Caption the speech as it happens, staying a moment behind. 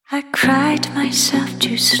I cried myself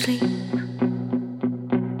to sleep,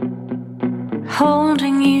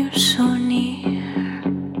 holding you so near,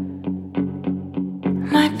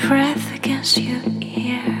 my breath against your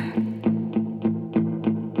ear,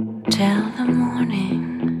 till the morning.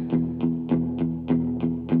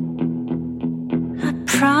 I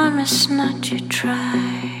promise not to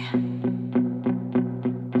try,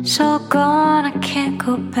 it's all gone, I can't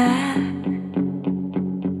go back.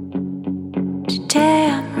 Today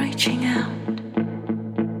I'm reaching out,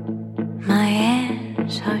 my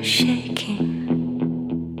hands are shaking.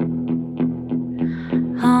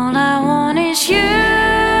 All I want is you,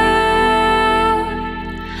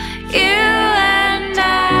 you and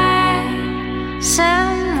I,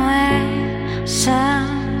 somewhere,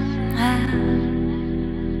 somehow.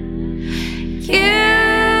 You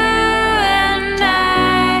and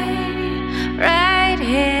I, right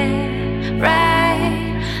here,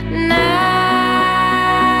 right now.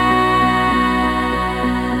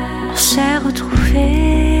 On s'est retrouvés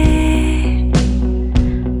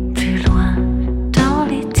plus loin dans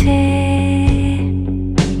l'été,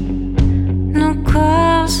 nos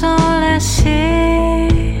corps enlacés,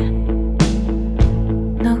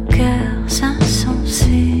 nos cœurs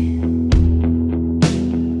insensés.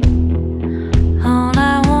 All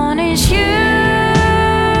I want is you,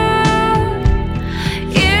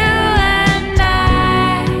 you and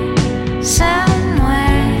I,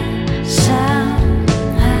 somewhere, somehow.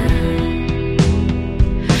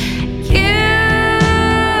 You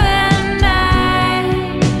and I,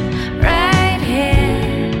 right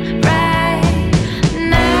here, right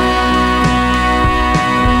now.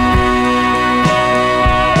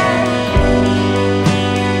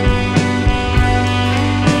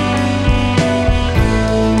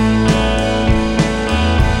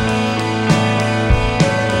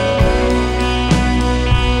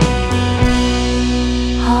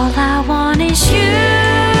 All I want is you.